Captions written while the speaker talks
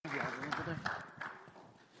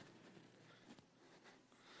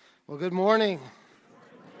Well, good morning.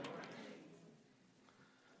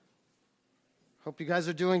 Hope you guys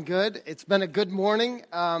are doing good. It's been a good morning.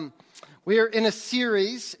 We are in a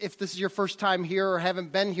series, if this is your first time here or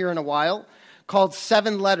haven't been here in a while, called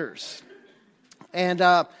 7 Letters. And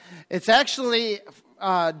it's actually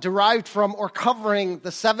derived from or covering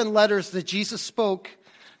the 7 letters that Jesus spoke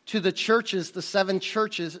to the churches, the 7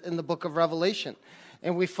 churches in the book of Revelation.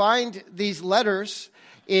 And we find these letters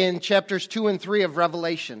in chapters 2 and 3 of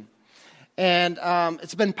Revelation. And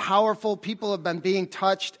it's been powerful. People have been being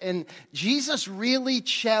touched. And Jesus really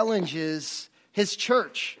challenges his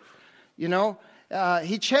church. You know,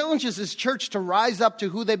 he challenges his church to rise up to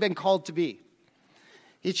who they've been called to be.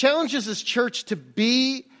 He challenges his church to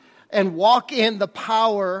be and walk in the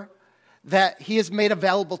power that he has made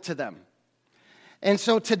available to them. And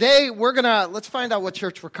so today, let's find out what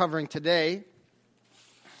church we're covering today.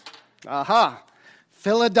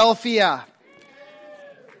 Philadelphia.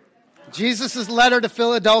 Jesus' letter to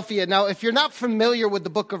Philadelphia. Now, if you're not familiar with the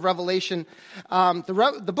book of Revelation,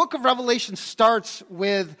 the book of Revelation starts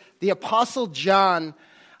with the Apostle John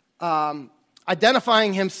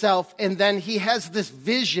identifying himself, and then he has this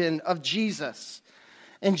vision of Jesus.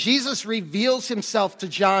 And Jesus reveals himself to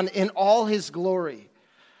John in all his glory.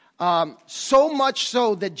 So much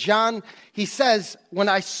so that John, he says, when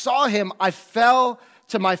I saw him, I fell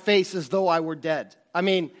to my face as though I were dead. I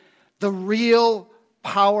mean, the real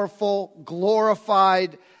powerful,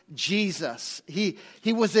 glorified Jesus. He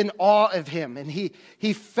was in awe of him, and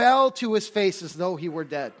he fell to his face as though he were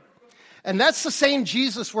dead. And that's the same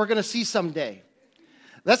Jesus we're going to see someday.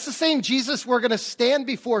 That's the same Jesus we're going to stand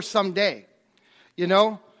before someday. You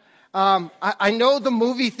know, I know the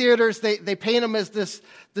movie theaters, they paint him as this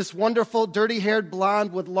wonderful, dirty-haired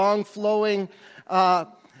blonde with long, flowing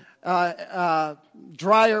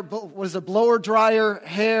blower dryer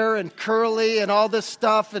hair and curly and all this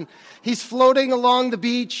stuff, and he's floating along the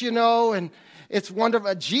beach, you know, and it's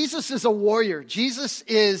wonderful. Jesus is a warrior. Jesus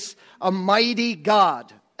is a mighty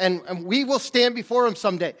God, and we will stand before him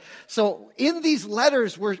someday. So in these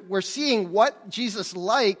letters, we're seeing what Jesus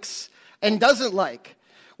likes and doesn't like.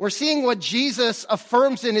 We're seeing what Jesus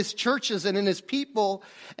affirms in his churches and in his people,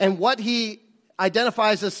 and what he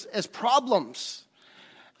identifies as problems.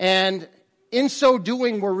 And in so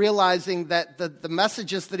doing, we're realizing that the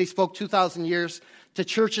messages that he spoke 2,000 years to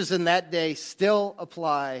churches in that day still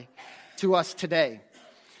apply to us today.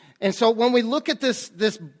 And so when we look at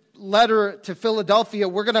this letter to Philadelphia,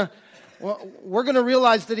 we're gonna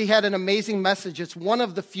realize that he had an amazing message. It's one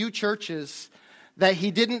of the few churches that he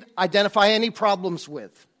didn't identify any problems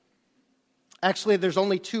with. Actually, there's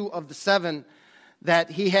only 2 of the 7 that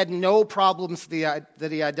he had no problems that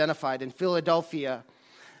he identified. And Philadelphia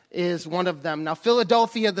is one of them. Now,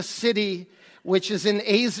 Philadelphia, the city, which is in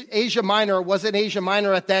Asia Minor, was in Asia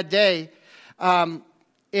Minor at that day,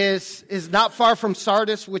 is not far from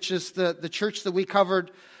Sardis, which is the church that we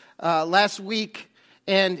covered last week.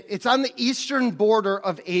 And it's on the eastern border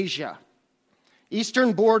of Asia.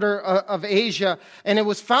 Eastern border of Asia. And it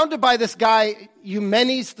was founded by this guy,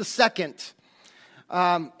 Eumenes II.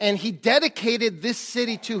 And he dedicated this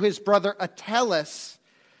city to his brother Attalus,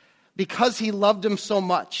 because he loved him so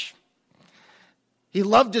much. He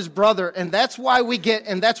loved his brother, and that's where we get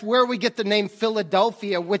the name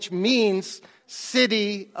Philadelphia, which means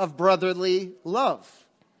city of brotherly love.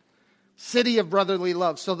 City of brotherly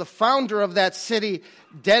love. So the founder of that city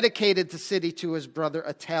dedicated the city to his brother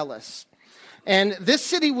Attalus. And this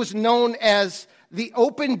city was known as the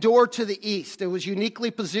open door to the east. It was uniquely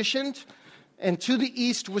positioned, and to the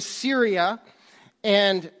east was Syria,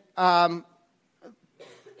 and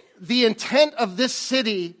the intent of this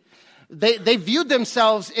city, they viewed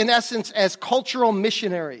themselves, in essence, as cultural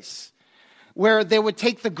missionaries, where they would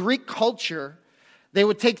take the Greek culture, they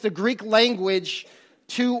would take the Greek language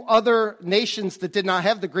to other nations that did not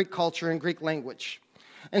have the Greek culture and Greek language.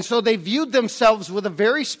 And so they viewed themselves with a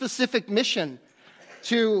very specific mission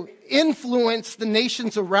to influence the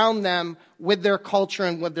nations around them with their culture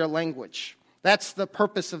and with their language. That's the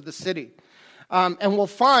purpose of the city. And we'll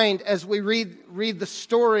find, as we read the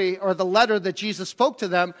story or the letter that Jesus spoke to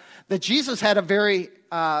them, that Jesus had a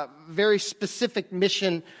very specific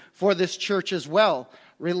mission for this church as well,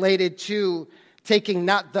 related to taking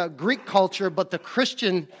not the Greek culture, but the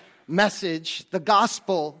Christian message, the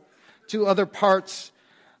gospel, to other parts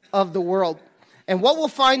of the world. And what we'll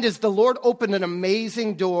find is the Lord opened an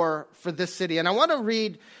amazing door for this city. And I want to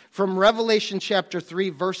read from Revelation chapter 3,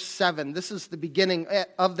 verse 7. This is the beginning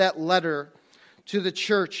of that letter to the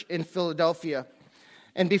church in Philadelphia.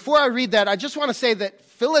 And before I read that, I just want to say that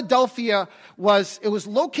Philadelphia was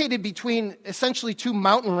located between essentially 2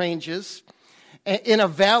 mountain ranges. in a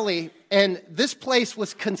valley, and this place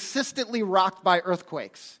was consistently rocked by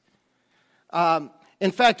earthquakes.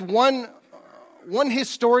 In fact, one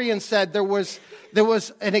historian said there was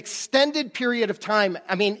an extended period of time,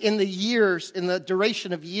 in the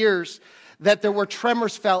duration of years, that there were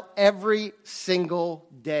tremors felt every single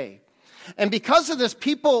day. And because of this,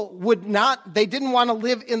 people they didn't want to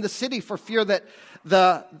live in the city for fear that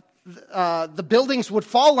the buildings would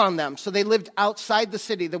fall on them. So they lived outside the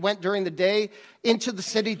city. They went during the day into the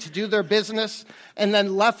city to do their business and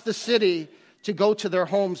then left the city to go to their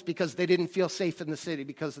homes because they didn't feel safe in the city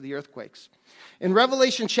because of the earthquakes. In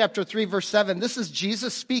Revelation chapter 3, verse 7, this is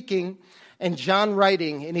Jesus speaking and John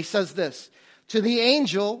writing, and he says this, "To the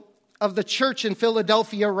angel of the church in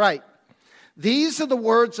Philadelphia write, these are the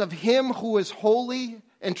words of him who is holy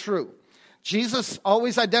and true." Jesus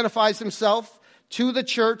always identifies himself to the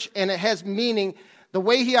church, and it has meaning. The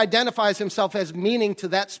way he identifies himself has meaning to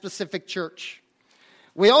that specific church.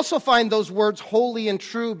 We also find those words holy and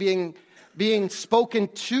true being spoken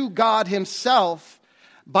to God himself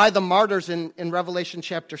by the martyrs in Revelation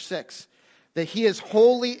chapter 6, that he is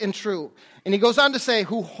holy and true. And he goes on to say,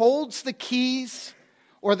 who holds the keys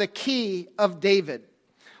or the key of David.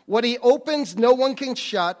 What he opens, no one can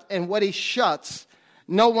shut, and what he shuts,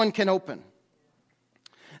 no one can open.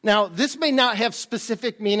 Now, this may not have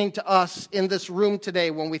specific meaning to us in this room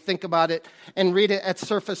today when we think about it and read it at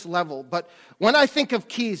surface level. But when I think of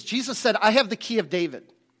keys, Jesus said, I have the key of David.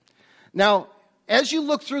 Now, as you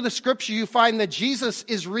look through the scripture, you find that Jesus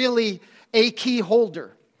is really a key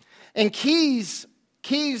holder. And keys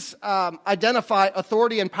identify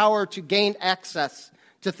authority and power to gain access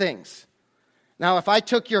to things. Now, if I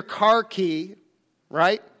took your car key,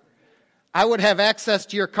 right, I would have access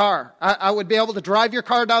to your car. I would be able to drive your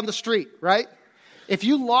car down the street, right? If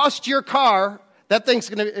you lost your car, that thing's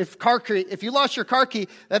going to, if you lost your car key,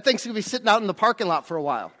 that thing's going to be sitting out in the parking lot for a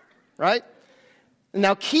while, right?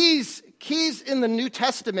 Now, keys in the New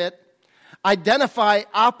Testament identify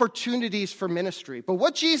opportunities for ministry. But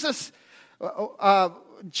what Jesus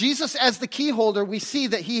as the key holder, we see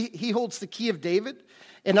that he holds the key of David.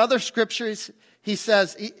 In other scriptures, he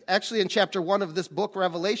says, actually in chapter 1 of this book,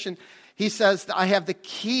 Revelation, he says, I have the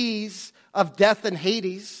keys of death and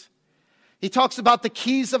Hades. He talks about the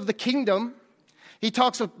keys of the kingdom. He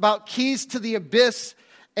talks about keys to the abyss.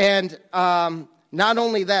 And not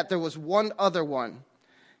only that, there was one other one.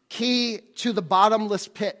 Key to the bottomless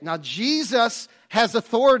pit. Now, Jesus has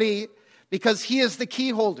authority because he is the key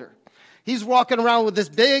holder. He's walking around with this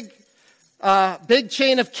big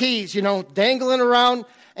chain of keys, dangling around,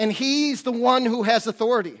 and he's the one who has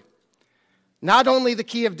authority. Not only the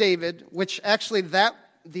key of David, which actually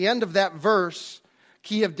the end of that verse,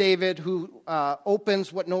 key of David, who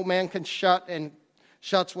opens what no man can shut and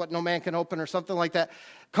shuts what no man can open, or something like that,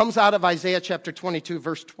 comes out of Isaiah chapter 22,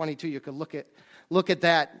 verse 22. You can look at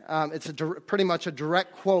that. It's pretty much a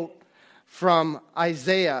direct quote from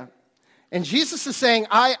Isaiah. And Jesus is saying,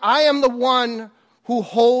 I am the one who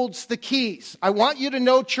holds the keys. I want you to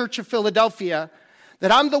know, Church of Philadelphia,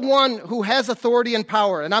 that I'm the one who has authority and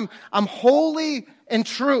power, and I'm holy and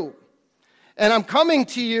true. And I'm coming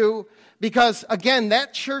to you because, again,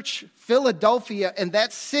 that church, Philadelphia, and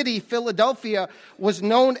that city, Philadelphia, was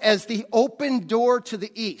known as the open door to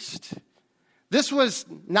the east. This was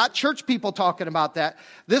not church people talking about that.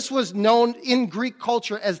 This was known in Greek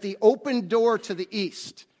culture as the open door to the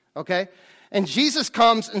east, okay? And Jesus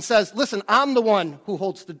comes and says, listen, I'm the one who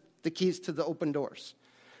holds the keys to the open doors.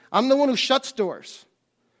 I'm the one who shuts doors.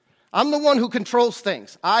 I'm the one who controls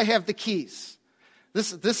things. I have the keys.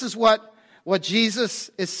 This is what Jesus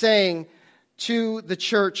is saying to the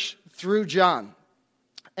church through John.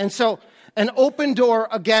 And so an open door,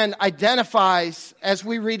 again, identifies, as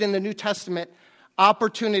we read in the New Testament,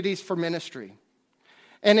 opportunities for ministry.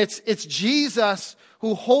 And it's Jesus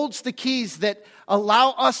who holds the keys that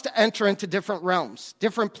allow us to enter into different realms,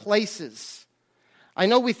 different places. I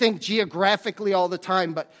know we think geographically all the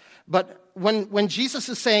time, but when Jesus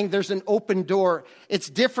is saying there's an open door, it's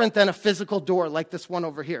different than a physical door like this one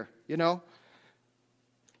over here,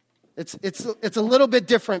 It's a little bit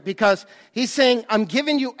different because he's saying, I'm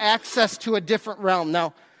giving you access to a different realm.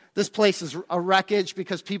 Now, this place is a wreckage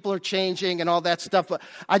because people are changing and all that stuff, but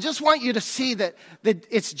I just want you to see that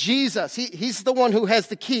it's Jesus. He's the one who has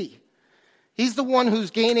the key. He's the one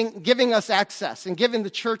who's giving us access and giving the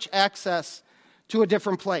church access to a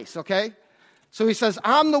different place, okay? So he says,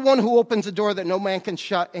 I'm the one who opens a door that no man can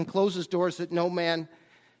shut and closes doors that no man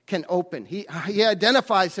can open. He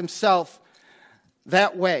identifies himself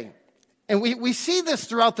that way. And we see this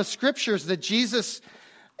throughout the scriptures that Jesus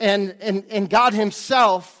and God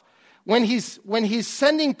himself, when he's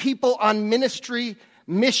sending people on ministry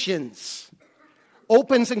missions,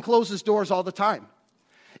 opens and closes doors all the time.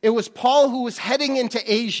 It was Paul who was heading into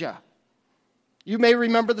Asia. You may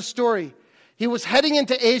remember the story. He was heading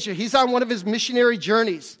into Asia. He's on one of his missionary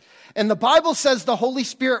journeys. And the Bible says the Holy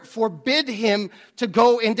Spirit forbid him to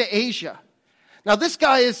go into Asia. Now this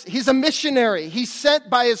guy he's a missionary. He's sent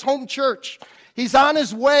by his home church. He's on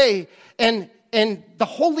his way, and the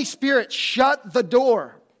Holy Spirit shut the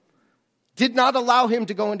door. Did not allow him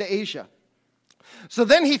to go into Asia. So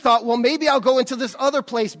then he thought, well, maybe I'll go into this other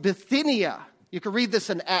place, Bithynia. You can read this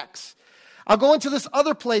in Acts. I'll go into this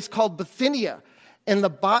other place called Bithynia. And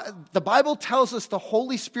the Bible tells us the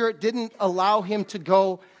Holy Spirit didn't allow him to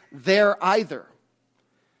go there either.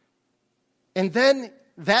 And then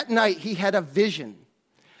that night he had a vision.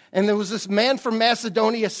 And there was this man from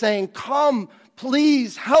Macedonia saying, come,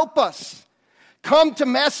 please help us. Come to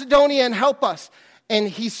Macedonia and help us. And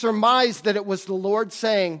he surmised that it was the Lord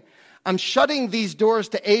saying, I'm shutting these doors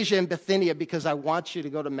to Asia and Bithynia because I want you to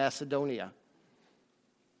go to Macedonia.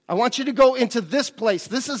 I want you to go into this place.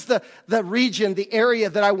 This is the region, the area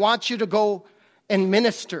that I want you to go and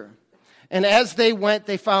minister. And as they went,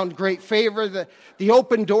 they found great favor. The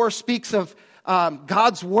open door speaks of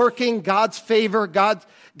God's working, God's favor, God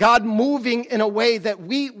moving in a way that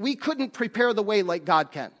we couldn't prepare the way like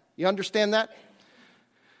God can. You understand that?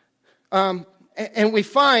 And we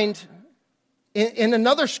find in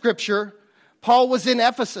another scripture, Paul was in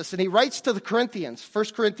Ephesus, and he writes to the Corinthians, 1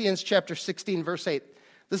 Corinthians chapter 16, verse 8.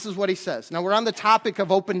 This is what he says. Now, we're on the topic of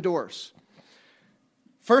open doors.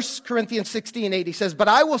 1 Corinthians 16, 8, he says, but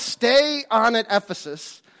I will stay on at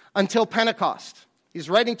Ephesus until Pentecost. He's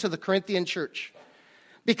writing to the Corinthian church.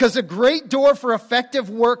 Because a great door for effective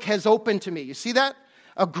work has opened to me. You see that?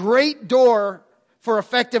 A great door for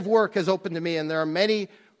effective work has opened to me, and there are many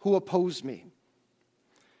who oppose me.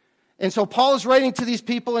 And so Paul is writing to these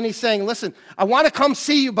people, and he's saying, listen, I want to come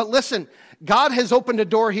see you, but listen, God has opened a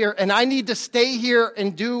door here, and I need to stay here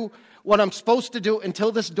and do what I'm supposed to do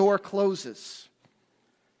until this door closes.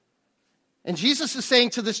 And Jesus is saying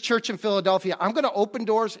to this church in Philadelphia, I'm going to open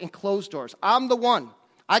doors and close doors. I'm the one.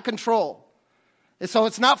 I control. And so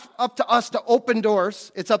it's not up to us to open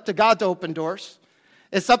doors. It's up to God to open doors.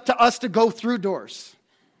 It's up to us to go through doors.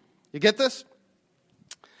 You get this?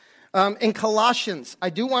 In Colossians, I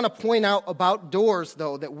do want to point out about doors,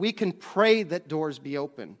 though, that we can pray that doors be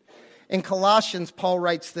open. In Colossians, Paul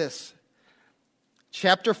writes this,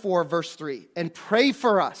 chapter 4, verse 3, and pray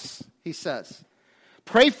for us, he says.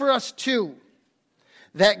 Pray for us, too,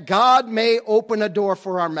 that God may open a door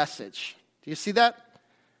for our message. Do you see that?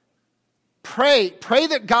 Pray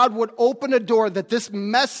that God would open a door, that this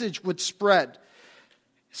message would spread,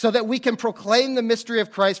 so that we can proclaim the mystery of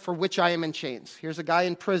Christ for which I am in chains. Here's a guy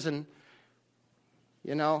in prison.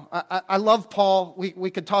 You know, I love Paul. We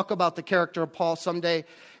could talk about the character of Paul someday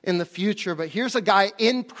in the future, but here's a guy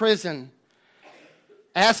in prison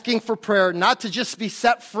asking for prayer, not to just be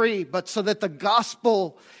set free, but so that the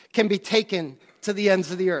gospel can be taken to the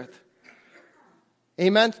ends of the earth.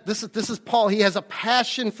 Amen? This is Paul. He has a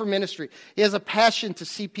passion for ministry. He has a passion to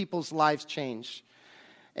see people's lives change.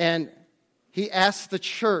 And he asks the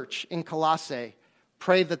church in Colossae,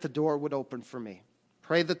 pray that the door would open for me.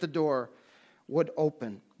 Pray that the door would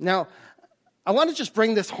open. Now, I want to just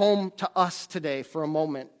bring this home to us today for a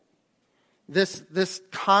moment. This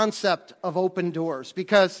concept of open doors.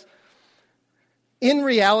 Because in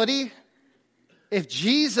reality, if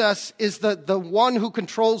Jesus is the one who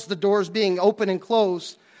controls the doors being open and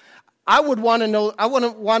closed, I wouldn't want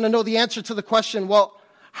to know the answer to the question, well,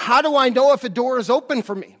 how do I know if a door is open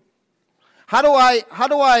for me? How do I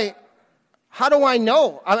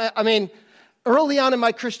know? I mean, early on in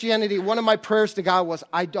my Christianity, one of my prayers to God was,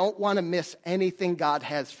 I don't want to miss anything God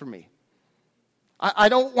has for me. I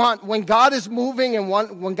don't want, when God is moving and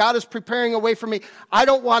when God is preparing a way for me, I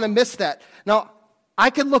don't want to miss that. Now,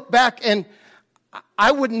 I can look back and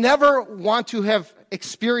I would never want to have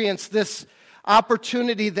experienced this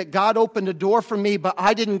opportunity that God opened a door for me, but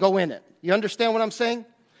I didn't go in it. You understand what I'm saying?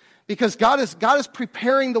 Because God is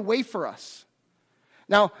preparing the way for us.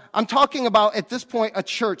 Now, I'm talking about, at this point, a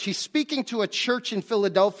church. He's speaking to a church in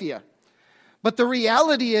Philadelphia. But the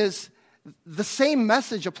reality is, the same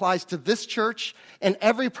message applies to this church and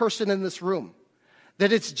every person in this room.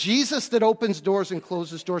 That it's Jesus that opens doors and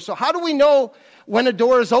closes doors. So how do we know when a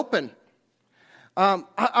door is open?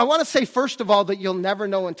 I want to say, first of all, that you'll never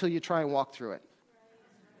know until you try and walk through it.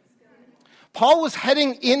 Paul was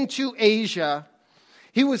heading into Asia.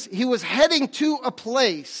 He was heading to a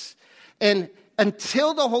place, and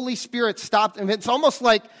until the Holy Spirit stopped him, it's almost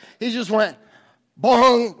like he just went,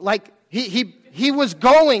 bong, like he he was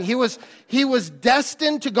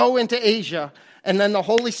destined to go into Asia, and then the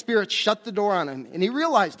Holy Spirit shut the door on him, and he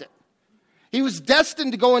realized it. He was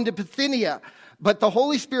destined to go into Bithynia, but the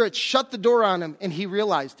Holy Spirit shut the door on him, and he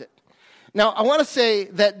realized it. Now, I want to say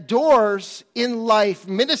that doors in life,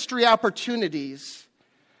 ministry opportunities,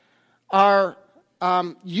 are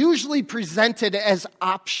usually presented as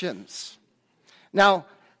options. Now,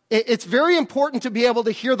 it's very important to be able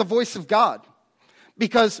to hear the voice of God,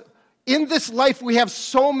 because in this life we have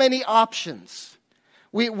so many options.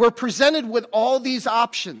 We're presented with all these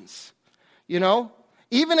options, you know.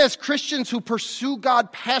 Even as Christians who pursue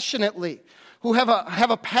God passionately, who have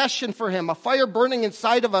a passion for Him, a fire burning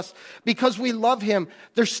inside of us because we love Him,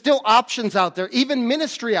 there's still options out there, even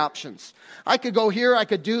ministry options. I could go here, I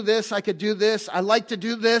could do this, I like to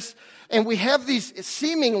do this. And we have these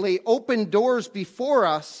seemingly open doors before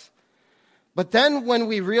us. But then when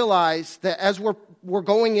we realize that as we're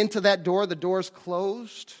going into that door, the door's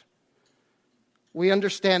closed, we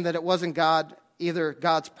understand that it wasn't God, either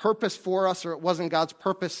God's purpose for us or it wasn't God's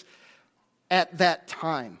purpose at that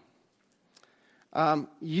time.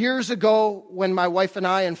 Years ago, when my wife and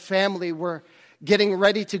I and family were getting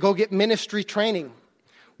ready to go get ministry training,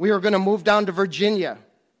 we were going to move down to Virginia.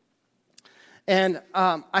 And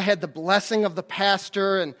I had the blessing of the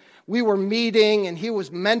pastor, and we were meeting, and he was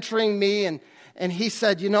mentoring me, and he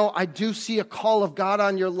said, you know, I do see a call of God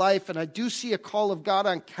on your life, and I do see a call of God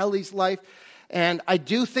on Kelly's life, and I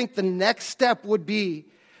do think the next step would be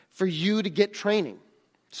for you to get training.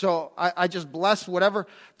 So I just bless whatever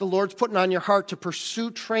the Lord's putting on your heart to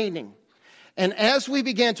pursue training. And as we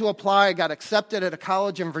began to apply, I got accepted at a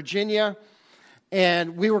college in Virginia,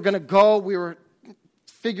 and we were going to go. We were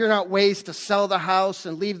figuring out ways to sell the house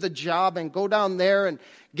and leave the job and go down there and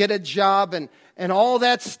get a job and all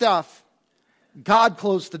that stuff. God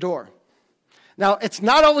closed the door. Now, it's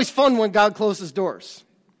not always fun when God closes doors.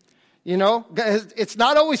 You know, it's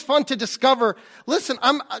not always fun to discover, listen,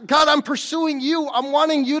 God, I'm pursuing you. I'm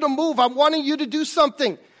wanting you to move. I'm wanting you to do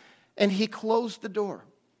something. And He closed the door.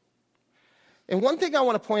 And one thing I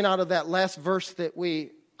want to point out of that last verse that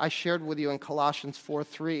I shared with you in Colossians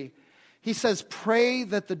 4:3, he says, pray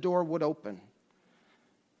that the door would open.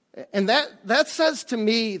 And that says to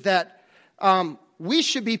me that we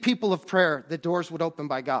should be people of prayer, that doors would open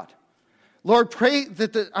by God. Lord,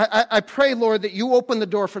 I pray, Lord, that you open the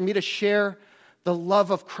door for me to share the love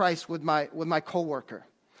of Christ with my coworker.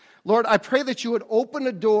 Lord, I pray that you would open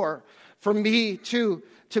a door for me to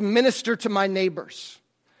minister to my neighbors.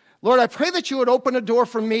 Lord, I pray that you would open a door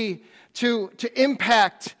for me to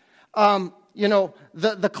impact,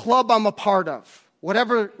 the club I'm a part of,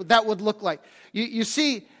 whatever that would look like. You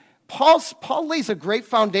see, Paul lays a great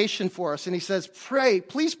foundation for us, and he says,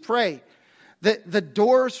 please pray that the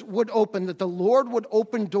doors would open, that the Lord would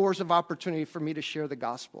open doors of opportunity for me to share the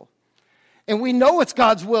gospel. And we know it's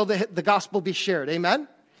God's will that the gospel be shared, amen?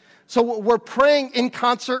 So we're praying in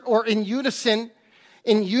concert or in unison,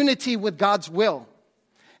 in unity with God's will.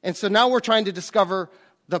 And so now we're trying to discover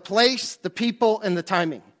the place, the people, and the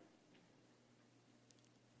timing.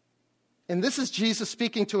 And this is Jesus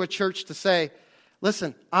speaking to a church to say,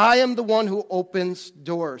 listen, I am the one who opens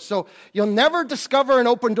doors. So you'll never discover an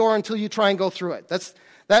open door until you try and go through it. That's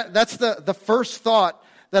the first thought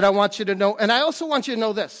that I want you to know. And I also want you to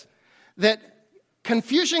know this, that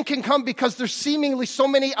confusion can come because there's seemingly so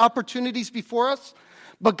many opportunities before us,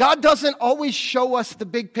 but God doesn't always show us the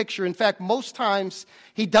big picture. In fact, most times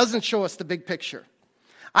He doesn't show us the big picture.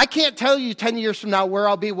 I can't tell you 10 years from now where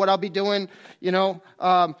I'll be, what I'll be doing,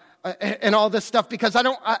 and all this stuff, because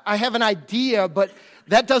I have an idea, but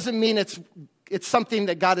that doesn't mean it's something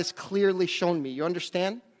that God has clearly shown me. You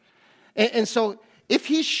understand? And so if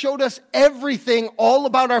He showed us everything, all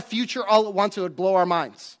about our future, all at once, it would blow our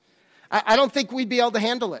minds. I don't think we'd be able to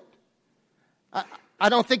handle it. I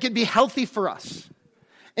don't think it'd be healthy for us.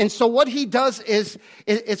 And so what He does is,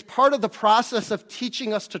 it's part of the process of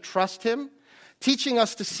teaching us to trust Him, teaching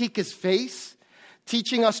us to seek His face,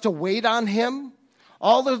 teaching us to wait on Him.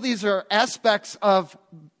 All of these are aspects of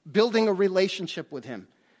building a relationship with Him.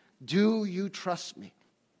 Do you trust me?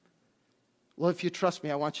 Well, if you trust me,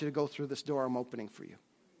 I want you to go through this door I'm opening for you.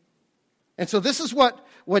 And so this is what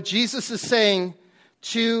Jesus is saying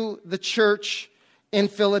to the church in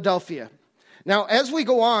Philadelphia. Now, as we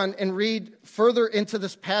go on and read further into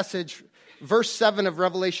this passage, verse 8 of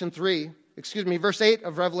Revelation 3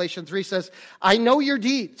 says, I know your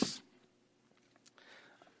deeds.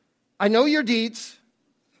 I know your deeds.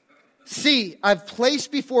 See, I've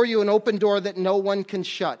placed before you an open door that no one can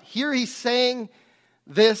shut. Here he's saying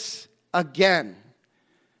this again.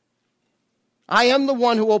 I am the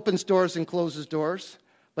one who opens doors and closes doors.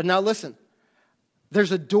 But now listen,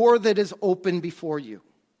 There's a door that is open before you.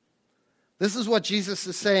 This is what Jesus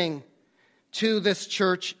is saying to this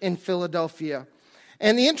church in Philadelphia.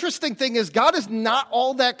 And the interesting thing is, God is not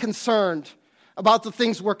all that concerned about the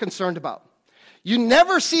things we're concerned about. You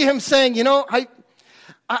never see him saying,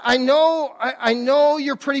 I know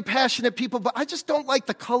you're pretty passionate people, but I just don't like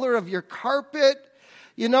the color of your carpet.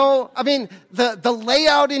 The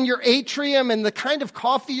layout in your atrium and the kind of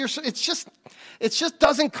coffee it just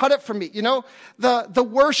doesn't cut it for me. The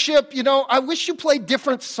worship, I wish you played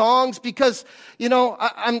different songs because,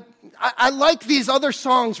 I like these other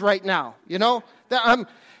songs right now,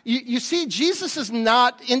 You see, Jesus is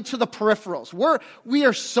not into the peripherals. We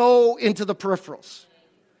are so into the peripherals.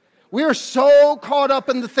 We are so caught up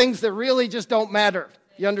in the things that really just don't matter.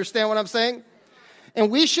 You understand what I'm saying? And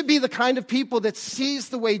we should be the kind of people that sees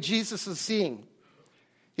the way Jesus is seeing.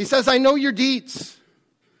 He says, I know your deeds.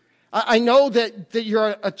 I know that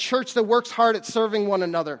you're a church that works hard at serving one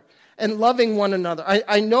another and loving one another.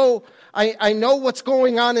 I know what's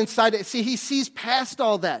going on inside it. See, he sees past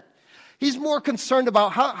all that. He's more concerned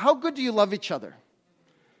about how good do you love each other?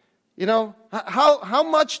 How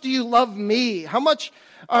much do you love me? How much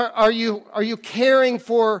are you caring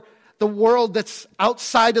for the world that's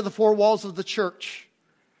outside of the four walls of the church?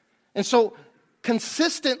 And so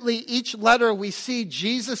consistently each letter we see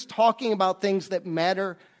Jesus talking about things that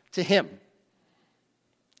matter to him.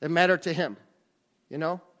 That matter to him.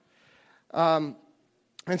 And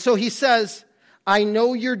so he says, I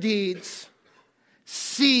know your deeds.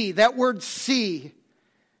 See, that word see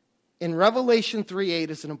in Revelation 3:8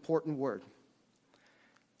 is an important word.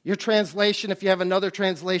 Your translation, if you have another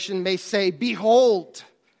translation, may say, behold,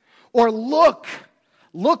 or look,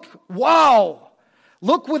 wow,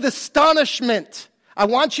 look with astonishment. I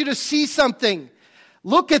want you to see something.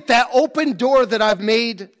 Look at that open door that I've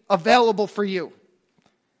made available for you.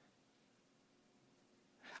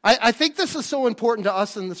 I think this is so important to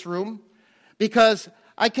us in this room because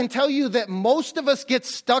I can tell you that most of us get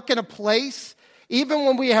stuck in a place, even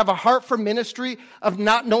when we have a heart for ministry, of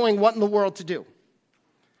not knowing what in the world to do.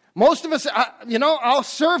 Most of us, I'll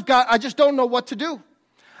serve God, I just don't know what to do.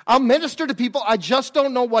 I'll minister to people, I just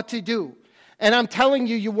don't know what to do. And I'm telling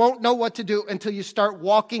you, you won't know what to do until you start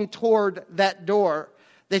walking toward that door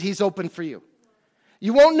that he's opened for you.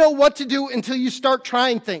 You won't know what to do until you start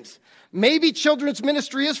trying things. Maybe children's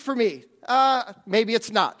ministry is for me. Maybe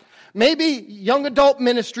it's not. Maybe young adult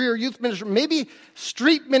ministry or youth ministry. Maybe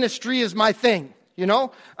street ministry is my thing,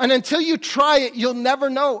 And until you try it, you'll never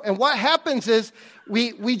know. And what happens is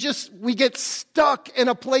we get stuck in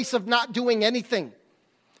a place of not doing anything.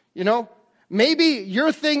 Maybe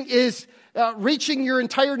your thing is reaching your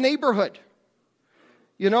entire neighborhood.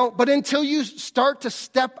 But until you start to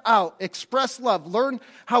step out, express love, learn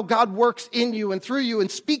how God works in you and through you and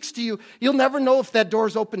speaks to you, you'll never know if that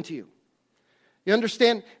door's open to you. You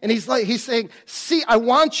understand? And he's saying, see, I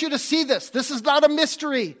want you to see this. This is not a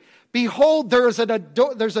mystery. Behold, there's a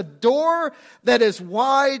door that is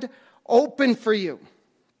wide open for you.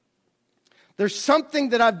 There's something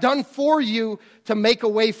that I've done for you to make a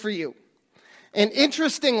way for you. And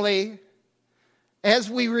interestingly, as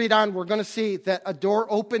we read on, we're going to see that a door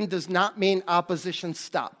open does not mean opposition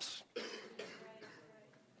stops.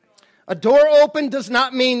 A door open does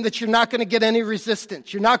not mean that you're not going to get any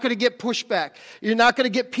resistance. You're not going to get pushback. You're not going to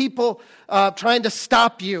get people trying to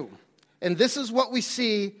stop you. And this is what we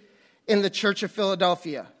see in the church of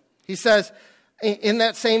Philadelphia. He says in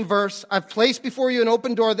that same verse, I've placed before you an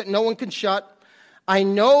open door that no one can shut. I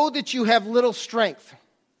know that you have little strength.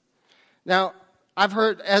 Now, I've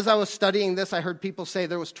heard, as I was studying this, I heard people say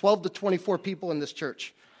there was 12 to 24 people in this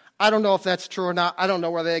church. I don't know if that's true or not. I don't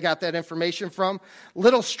know where they got that information from.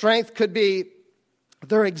 Little strength could be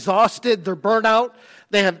they're exhausted, they're burnt out,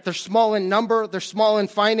 they're small in number, they're small in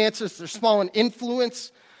finances, they're small in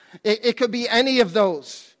influence. It could be any of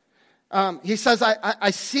those. He says,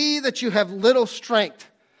 I see that you have little strength.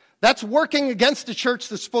 That's working against a church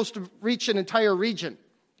that's supposed to reach an entire region.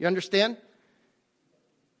 You understand?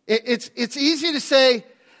 It's easy to say,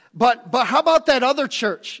 but how about that other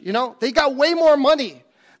church? They got way more money.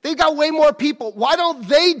 They got way more people. Why don't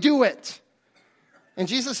they do it? And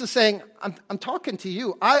Jesus is saying, I'm talking to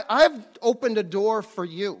you. I've opened a door for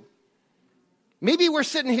you. Maybe we're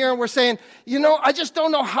sitting here and we're saying, I just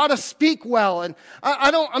don't know how to speak well. And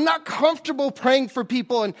I'm not comfortable praying for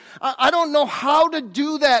people. And I don't know how to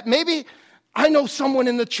do that. Maybe I know someone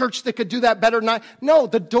in the church that could do that better than I. No,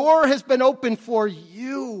 the door has been opened for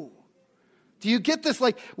you. Do you get this?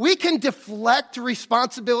 We can deflect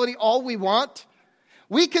responsibility all we want.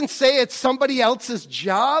 We can say it's somebody else's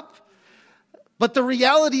job. But the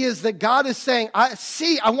reality is that God is saying,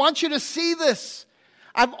 I want you to see this.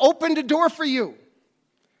 I've opened a door for you.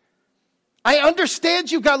 I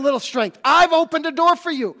understand you've got little strength. I've opened a door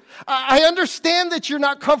for you. I understand that you're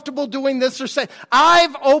not comfortable doing this or saying,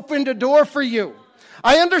 I've opened a door for you.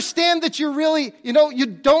 I understand that you're really, you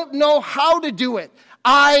don't know how to do it.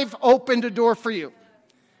 I've opened a door for you.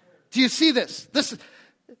 Do you see this?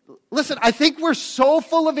 Listen, I think we're so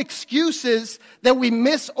full of excuses that we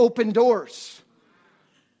miss open doors.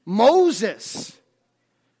 Moses.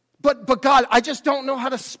 But God, I just don't know how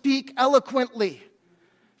to speak eloquently.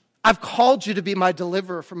 I've called you to be my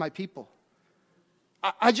deliverer for my people.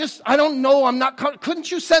 I don't know.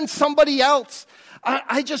 Couldn't you send somebody else?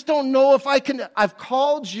 I just don't know if I can. I've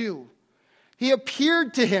called you. He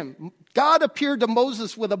appeared to him. God appeared to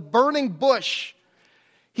Moses with a burning bush.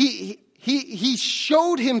 He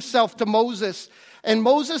showed himself to Moses, and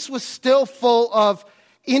Moses was still full of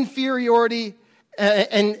inferiority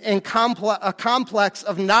and a complex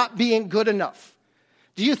of not being good enough.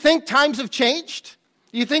 Do you think times have changed?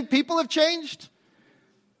 Do you think people have changed?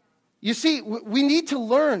 You see, we need to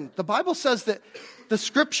learn. The Bible says that the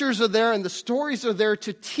scriptures are there and the stories are there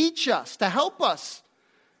to teach us, to help us,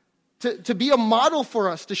 to be a model for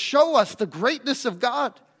us, to show us the greatness of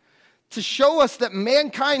God, to show us that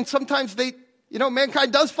mankind, sometimes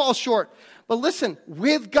mankind does fall short. But listen,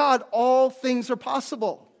 with God, all things are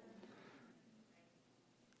possible.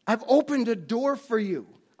 I've opened a door for you.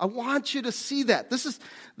 I want you to see that. This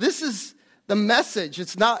is the message.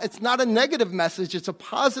 It's not a negative message. It's a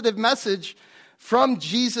positive message from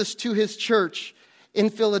Jesus to his church in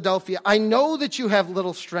Philadelphia. I know that you have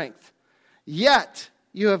little strength, yet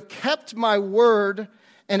you have kept my word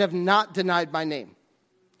and have not denied my name.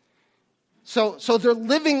 So they're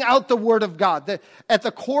living out the word of God. At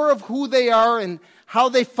the core of who they are and how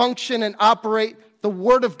they function and operate, the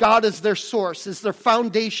word of God is their source, is their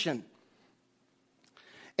foundation.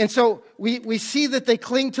 And so we see that they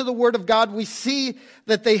cling to the word of God. We see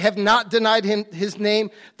that they have not denied his name.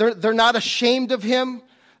 They're not ashamed of him.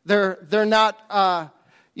 They're not,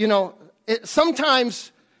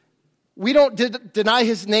 sometimes we don't deny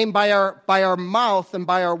his name by our mouth and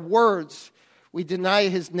by our words. We deny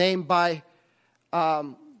his name by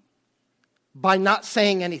not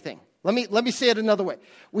saying anything. Let me say it another way.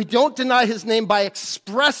 We don't deny his name by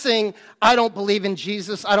expressing, I don't believe in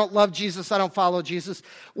Jesus, I don't love Jesus, I don't follow Jesus.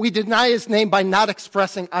 We deny his name by not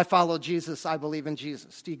expressing, I follow Jesus, I believe in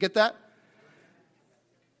Jesus. Do you get that?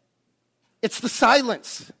 It's the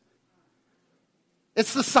silence.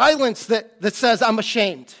 It's the silence that says, I'm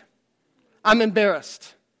ashamed. I'm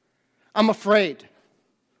embarrassed. I'm afraid.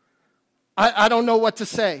 I don't know what to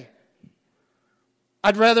say.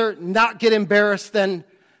 I'd rather not get embarrassed than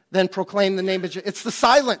proclaim the name of Jesus. It's the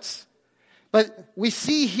silence. But we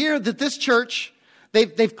see here that this church,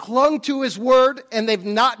 they've clung to his word and they've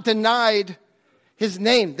not denied his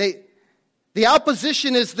name. The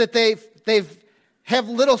opposition is that they have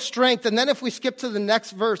little strength. And then if we skip to the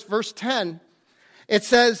next verse, verse 10, it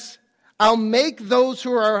says, I will make those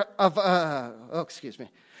who are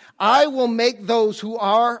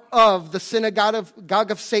of the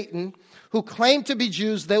synagogue of Satan, who claim to be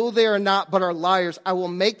Jews, though they are not, but are liars, I will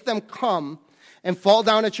make them come and fall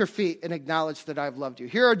down at your feet and acknowledge that I have loved you.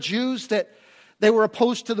 Here are Jews that they were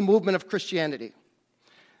opposed to the movement of Christianity.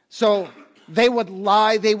 So they would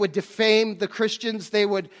lie, they would defame the Christians, they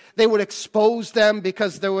would expose them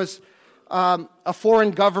because there was a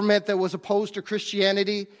foreign government that was opposed to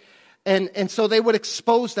Christianity. And so they would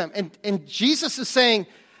expose them. And Jesus is saying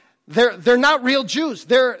they're not real Jews.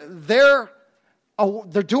 They're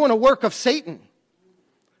doing a work of Satan.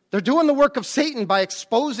 They're doing the work of Satan by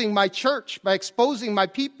exposing my church, by exposing my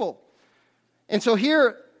people. And so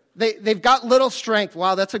here, they've got little strength.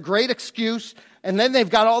 Wow, that's a great excuse. And then they've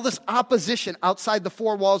got all this opposition outside the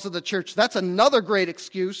four walls of the church. That's another great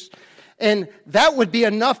excuse. And that would be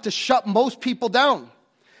enough to shut most people down.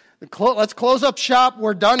 Let's close up shop.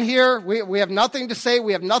 We're done here. We have nothing to say.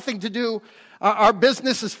 We have nothing to do. Our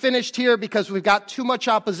business is finished here because we've got too much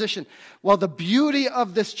opposition. Well, the beauty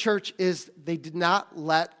of this church is they did not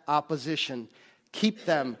let opposition keep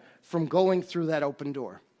them from going through that open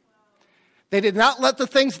door. They did not let the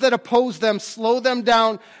things that oppose them slow them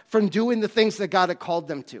down from doing the things that God had called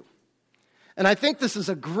them to. And I think this is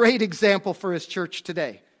a great example for his church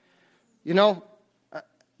today. You know,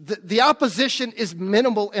 the opposition is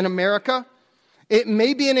minimal in America. It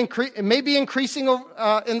may be increasing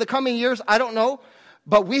in the coming years. I don't know.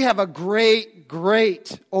 But we have a great,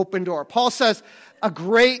 great open door. Paul says, a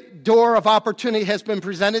great door of opportunity has been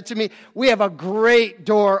presented to me. We have a great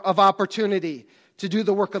door of opportunity to do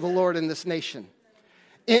the work of the Lord in this nation,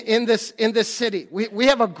 in this city. We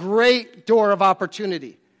have a great door of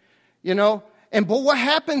opportunity, you know. But what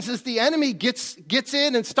happens is the enemy gets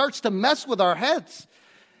in and starts to mess with our heads.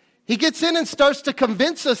 He gets in and starts to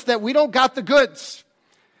convince us that we don't got the goods.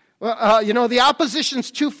 The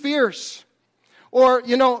opposition's too fierce. Or,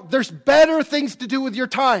 there's better things to do with your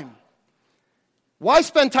time. Why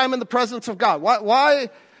spend time in the presence of God? Why?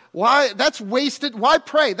 That's wasted. Why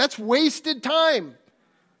pray? That's wasted time.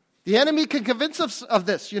 The enemy can convince us of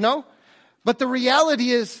this, But the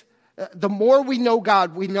reality is, the more we know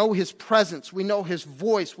God, we know His presence, we know His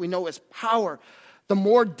voice, we know His power, the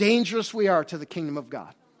more dangerous we are to the kingdom of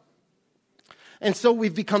God. And so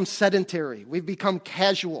we've become sedentary. We've become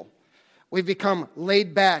casual. We've become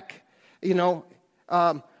laid back.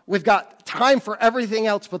 We've got time for everything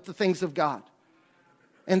else but the things of God.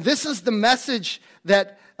 And this is the message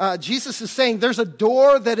that Jesus is saying. There's a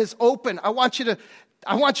door that is open. I want you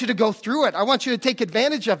to go through it. I want you to take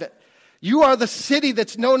advantage of it. You are the city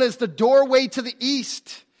that's known as the doorway to the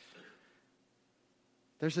east.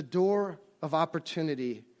 There's a door of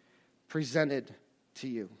opportunity presented to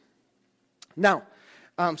you. Now,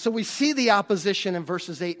 so we see the opposition in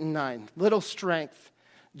verses 8 and 9. Little strength.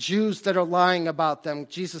 Jews that are lying about them.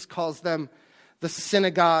 Jesus calls them the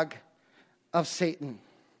synagogue of Satan.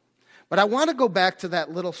 But I want to go back to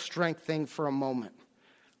that little strength thing for a moment.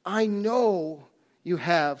 I know you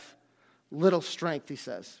have little strength, he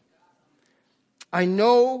says. I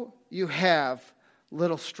know you have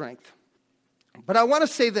little strength. But I want to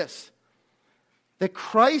say this, that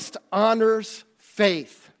Christ honors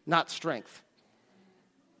faith, not strength.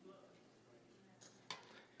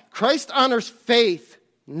 Christ honors faith,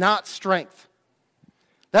 not strength.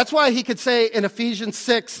 That's why he could say in Ephesians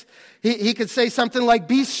 6, he could say something like,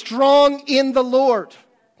 be strong in the Lord.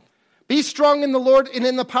 Be strong in the Lord and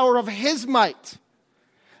in the power of His might.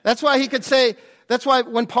 That's why he could say, that's why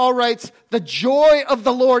when Paul writes, the joy of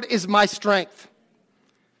the Lord is my strength.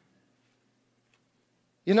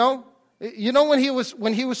 When he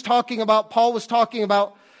was talking about, Paul was talking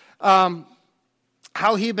about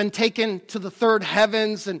how he had been taken to the third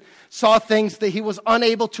heavens and saw things that he was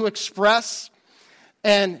unable to express.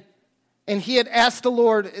 And he had asked the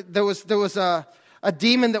Lord, there was a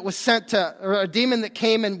demon that was sent to, or a demon that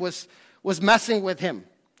came and was messing with him,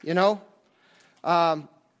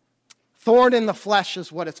 thorn in the flesh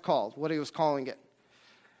is what it's called, what he was calling it.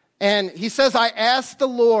 And he says, I asked the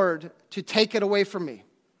Lord to take it away from me.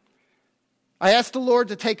 I asked the Lord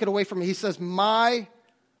to take it away from me. He says,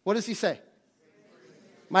 what does he say?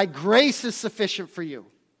 My grace is sufficient for you.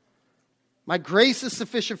 My grace is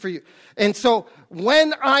sufficient for you. And so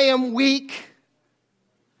when I am weak,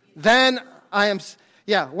 then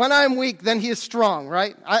he is strong,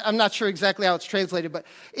 right? I'm not sure exactly how it's translated, but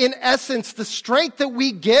in essence, the strength that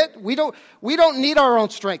we get, we don't need our own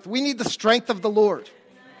strength. We need the strength of the Lord,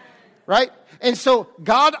 right? And so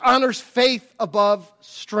God honors faith above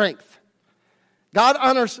strength. God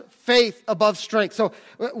honors faith above strength. So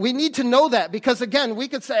we need to know that, because again, we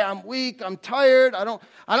could say, I'm weak, I'm tired, I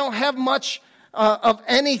don't have much of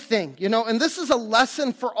anything, and this is a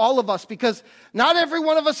lesson for all of us, because not every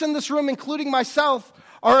one of us in this room, including myself,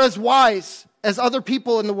 are as wise as other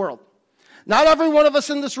people in the world. Not every one of us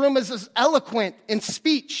in this room is as eloquent in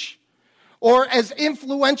speech or as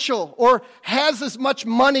influential or has as much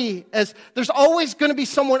money as, there's always going to be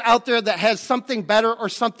someone out there that has something better or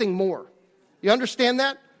something more. You understand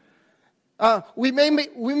that? We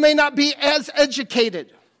may not be as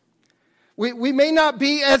educated. We may not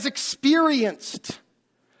be as experienced,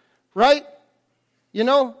 right?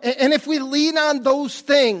 And if we lean on those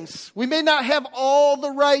things, we may not have all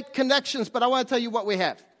the right connections, but I want to tell you what we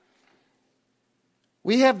have.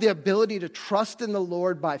 We have the ability to trust in the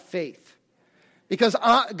Lord by faith, because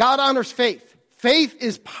God honors faith. Faith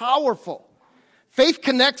is powerful. Faith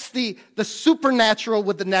connects the supernatural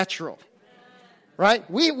with the natural, right?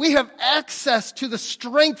 We have access to the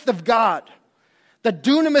strength of God. The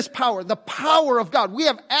dunamis power, the power of God. We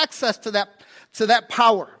have access to that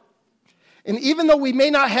power. And even though we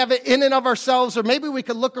may not have it in and of ourselves, or maybe we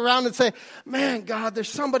could look around and say, man, God, there's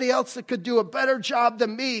somebody else that could do a better job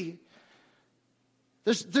than me.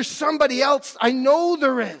 There's somebody else. I know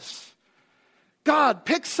there is. God,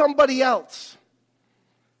 pick somebody else.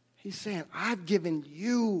 He's saying, I've given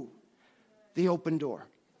you the open door.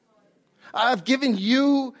 I've given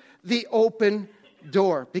you the open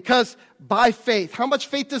door, because by faith, how much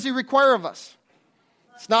faith does he require of us?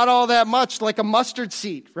 It's not all that much, like a mustard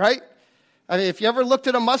seed, right? I mean, if you ever looked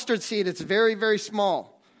at a mustard seed, it's very, very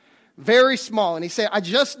small. Very small. And he said, I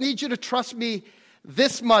just need you to trust me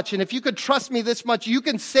this much. And if you could trust me this much, you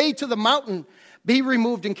can say to the mountain, be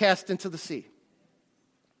removed and cast into the sea.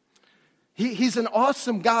 He's an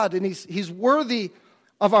awesome God, and he's worthy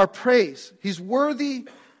of our praise. He's worthy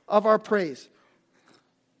of our praise.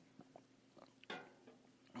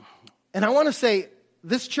 And I want to say,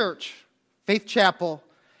 this church, Faith Chapel,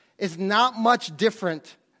 is not much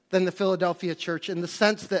different than the Philadelphia church in the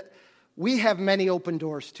sense that we have many open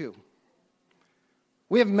doors too.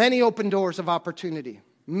 We have many open doors of opportunity,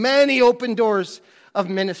 many open doors of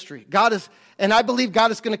ministry. And I believe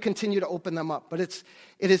God is going to continue to open them up, but it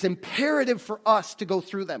is imperative for us to go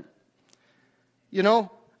through them. You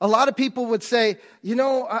know, a lot of people would say, you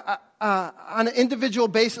know, on an individual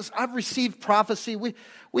basis, I've received prophecy. We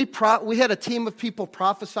had a team of people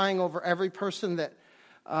prophesying over every person that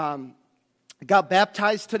got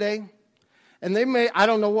baptized today. And I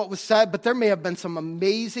don't know what was said, but there may have been some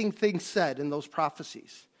amazing things said in those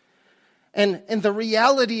prophecies. And the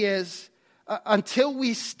reality is, until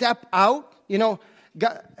we step out, you know,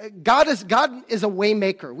 God is a way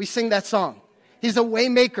maker. We sing that song. He's a way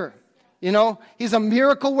maker. You know, He's a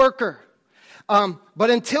miracle worker.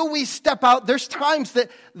 But until we step out, there's times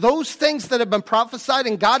that those things that have been prophesied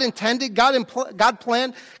and God intended, God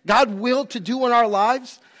planned, God willed to do in our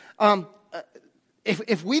lives,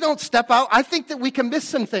 if we don't step out, I think that we can miss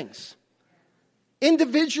some things.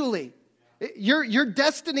 Individually, your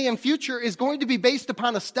destiny and future is going to be based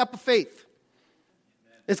upon a step of faith.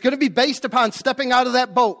 It's going to be based upon stepping out of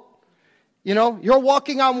that boat. You know, you're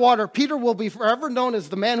walking on water. Peter will be forever known as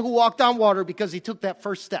the man who walked on water because he took that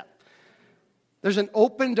first step. There's an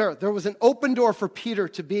open door. There was an open door for Peter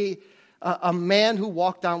to be a man who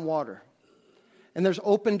walked on water. And there's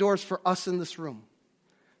open doors for us in this room.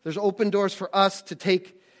 There's open doors for us to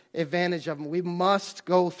take advantage of them. We must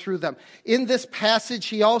go through them. In this passage,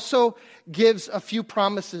 he also gives a few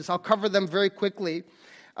promises. I'll cover them very quickly.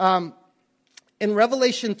 In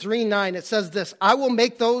Revelation 3:9, it says this, I will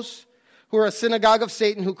make those who are a synagogue of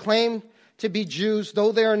Satan, who claim to be Jews,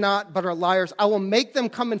 though they are not, but are liars, I will make them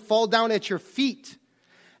come and fall down at your feet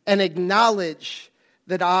and acknowledge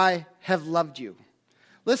that I have loved you.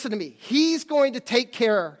 Listen to me. He's going to take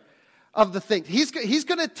care of the things. He's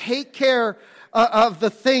going to take care of the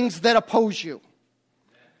things that oppose you.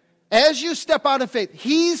 As you step out in faith,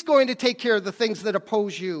 He's going to take care of the things that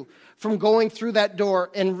oppose you from going through that door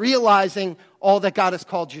and realizing all that God has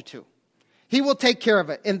called you to. He will take care of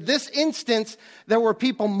it. In this instance, there were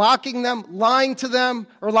people mocking them, lying to them,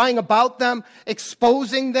 or lying about them,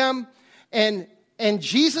 exposing them. And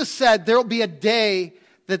Jesus said there will be a day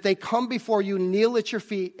that they come before you, kneel at your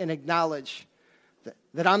feet, and acknowledge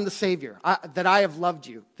that I'm the Savior, that I have loved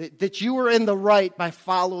you, that you were in the right by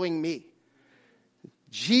following me.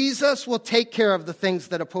 Jesus will take care of the things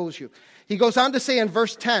that oppose you. He goes on to say in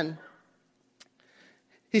verse 10,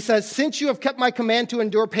 he says, since you have kept my command to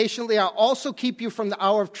endure patiently, I'll also keep you from the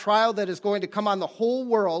hour of trial that is going to come on the whole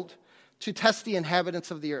world to test the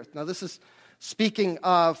inhabitants of the earth. Now, this is speaking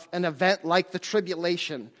of an event like the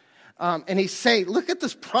tribulation. And he's saying, look at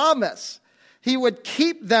this promise. He would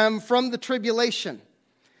keep them from the tribulation.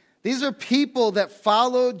 These are people that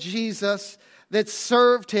followed Jesus, that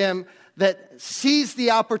served Him, that seized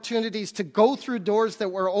the opportunities to go through doors that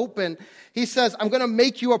were open. He says, I'm going to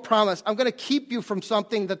make you a promise. I'm going to keep you from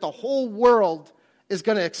something that the whole world is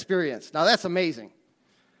going to experience. Now, that's amazing.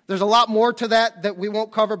 There's a lot more to that we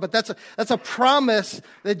won't cover, but that's a promise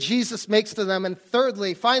that Jesus makes to them. And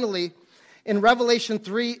thirdly, finally, in Revelation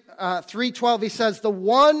 3:12, he says, the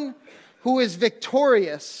one who is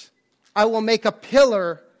victorious, I will make a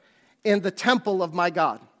pillar in the temple of my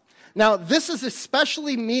God. Now, this is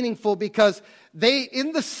especially meaningful because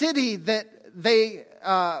in the city that they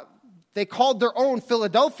called their own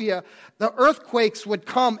Philadelphia, the earthquakes would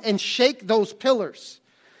come and shake those pillars.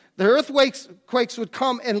 The earthquakes would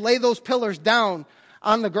come and lay those pillars down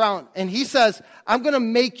on the ground. And he says, I'm going to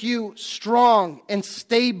make you strong and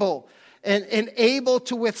stable and able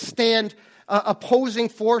to withstand opposing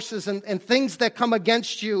forces and things that come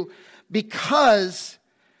against you because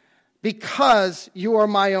you are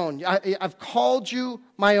my own. I've called you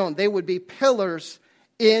my own. They would be pillars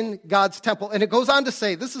in God's temple. And it goes on to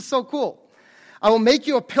say, this is so cool. I will make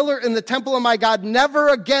you a pillar in the temple of my God. Never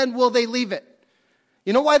again will they leave it.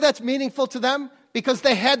 You know why that's meaningful to them? Because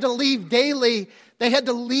they had to leave daily. They had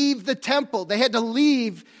to leave the temple. They had to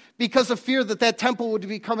leave because of fear that temple would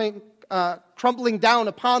be crumbling down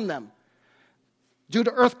upon them due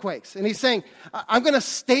to earthquakes. And he's saying, I'm going to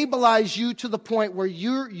stabilize you to the point where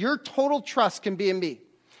your total trust can be in me.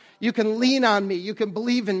 You can lean on me. You can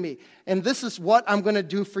believe in me. And this is what I'm going to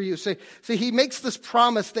do for you. So he makes this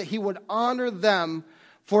promise that he would honor them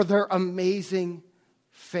for their amazing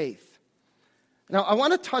faith. Now, I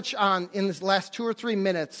want to touch on, in this last 2 or 3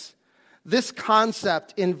 minutes, this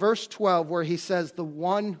concept in verse 12 where he says, the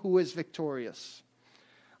one who is victorious.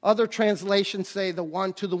 Other translations say the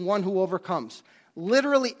one who overcomes.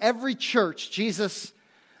 Literally every church, Jesus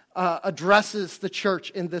addresses the church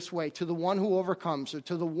in this way, to the one who overcomes, or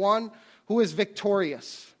to the one who is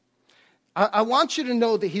victorious. I want you to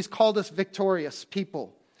know that he's called us victorious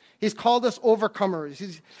people. He's called us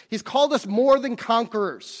overcomers. He's called us more than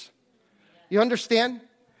conquerors. You understand?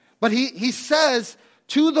 But he says,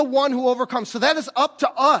 to the one who overcomes. So that is up to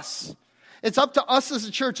us. It's up to us as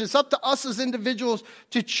a church. It's up to us as individuals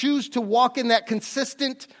to choose to walk in that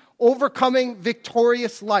consistent, overcoming,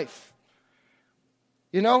 victorious life.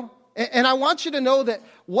 You know? And I want you to know that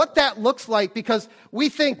what that looks like, because we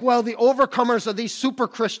think, well, the overcomers are these super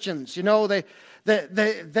Christians. You know,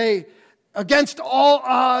 they against all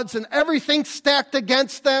odds and everything stacked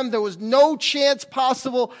against them. There was no chance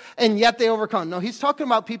possible, and yet they overcome. No, he's talking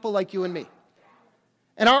about people like you and me.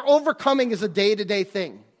 And our overcoming is a day-to-day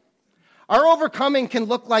thing. Our overcoming can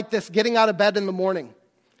look like this: getting out of bed in the morning,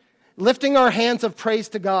 lifting our hands of praise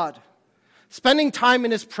to God, spending time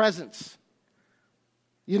in his presence.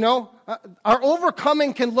 You know, our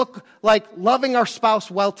overcoming can look like loving our spouse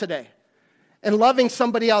well today and loving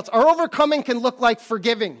somebody else. Our overcoming can look like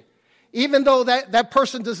forgiving, even though that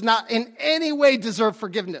person does not in any way deserve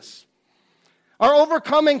forgiveness. Our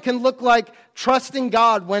overcoming can look like trusting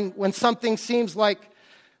God when something seems like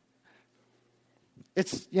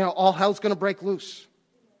it's, you know, all hell's going to break loose.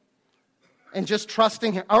 And just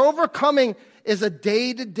trusting him. Our overcoming is a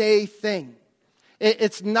day-to-day thing.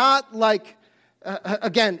 It's not like,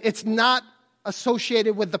 again, it's not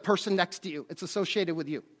associated with the person next to you. It's associated with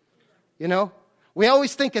you. You know? We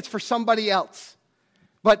always think it's for somebody else.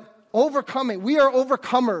 But overcoming, we are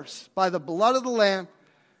overcomers by the blood of the Lamb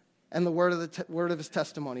and the word of his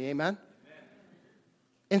testimony. Amen?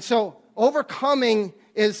 And so overcoming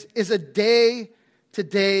is a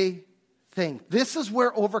day-to-day thing. This is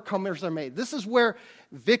where overcomers are made. This is where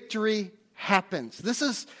victory happens. This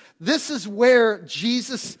is where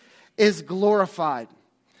Jesus is glorified.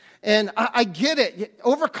 And I get it.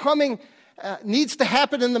 Overcoming needs to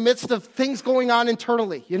happen in the midst of things going on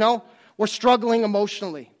internally. You know, we're struggling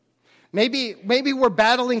emotionally. Maybe we're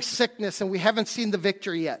battling sickness and we haven't seen the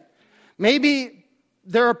victory yet. Maybe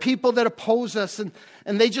there are people that oppose us and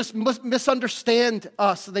they just misunderstand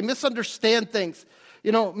us. They misunderstand things.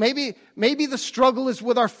 You know, maybe the struggle is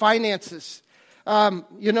with our finances.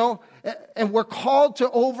 You know, and we're called to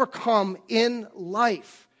overcome in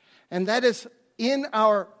life. And that is in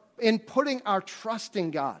putting our trust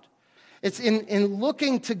in God. It's in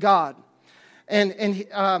looking to God. And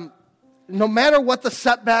no matter what the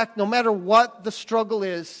setback, no matter what the struggle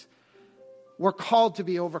is, we're called to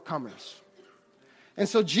be overcomers. And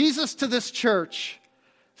so Jesus to this church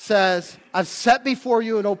says, I've set before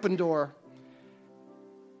you an open door.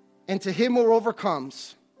 And to him who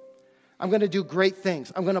overcomes, I'm going to do great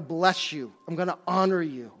things. I'm going to bless you. I'm going to honor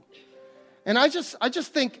you. And I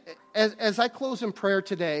just think, as I close in prayer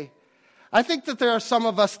today, I think that there are some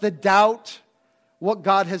of us that doubt what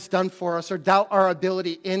God has done for us or doubt our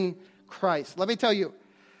ability in Christ. Let me tell you,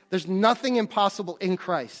 there's nothing impossible in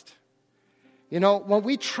Christ. You know, when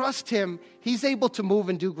we trust him, he's able to move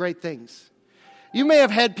and do great things. You may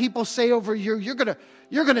have had people say over you, you're going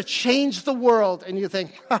to change the world. And you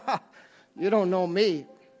think, you don't know me.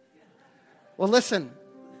 Well, listen.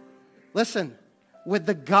 With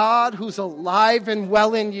the God who's alive and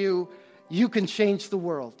well in you, you can change the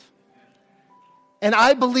world. And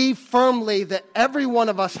I believe firmly that every one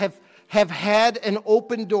of us have had an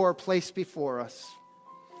open door placed before us.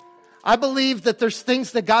 I believe that there's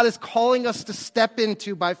things that God is calling us to step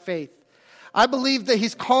into by faith. I believe that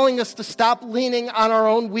he's calling us to stop leaning on our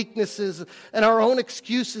own weaknesses and our own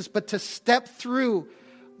excuses, but to step through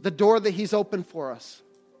the door that he's opened for us.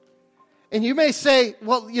 And you may say,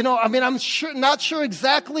 well, you know, I'm not sure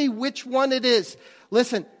exactly which one it is.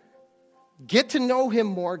 Listen, get to know him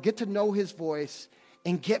more, get to know his voice,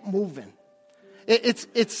 and get moving.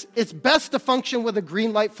 It's best to function with a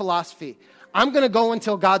green light philosophy. I'm going to go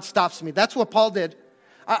until God stops me. That's what Paul did.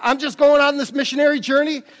 I'm just going on this missionary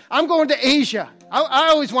journey. I'm going to Asia. I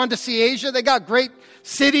always wanted to see Asia. They got great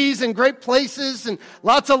cities and great places and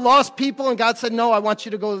lots of lost people. And God said, no, I want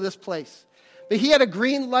you to go to this place. But he had a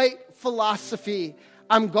green light philosophy.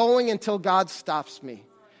 I'm going until God stops me.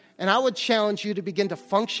 And I would challenge you to begin to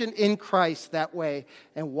function in Christ that way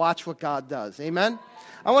and watch what God does. Amen?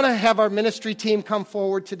 I want to have our ministry team come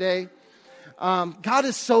forward today. God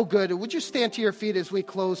is so good. Would you stand to your feet as we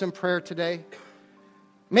close in prayer today?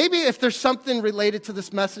 Maybe if there's something related to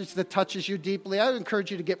this message that touches you deeply, I would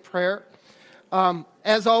encourage you to get prayer.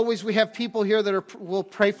 As always, we have people here that will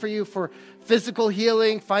pray for you for physical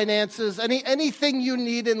healing, finances, anything you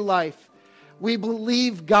need in life. We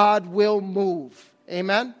believe God will move.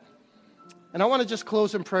 Amen? And I want to just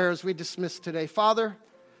close in prayer as we dismiss today. Father,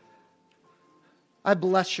 I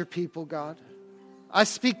bless your people, God. I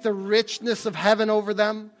speak the richness of heaven over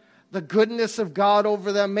them, the goodness of God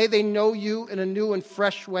over them. May they know you in a new and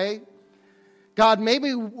fresh way. God,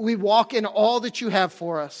 maybe we walk in all that you have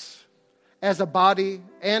for us as a body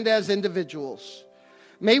and as individuals.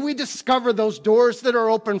 May we discover those doors that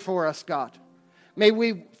are open for us, God. May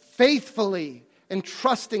we faithfully and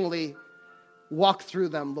trustingly walk through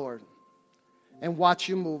them, Lord, and watch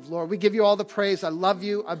you move. Lord, we give you all the praise. I love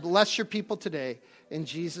you. I bless your people today. In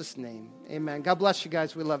Jesus' name, amen. God bless you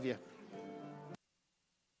guys. We love you.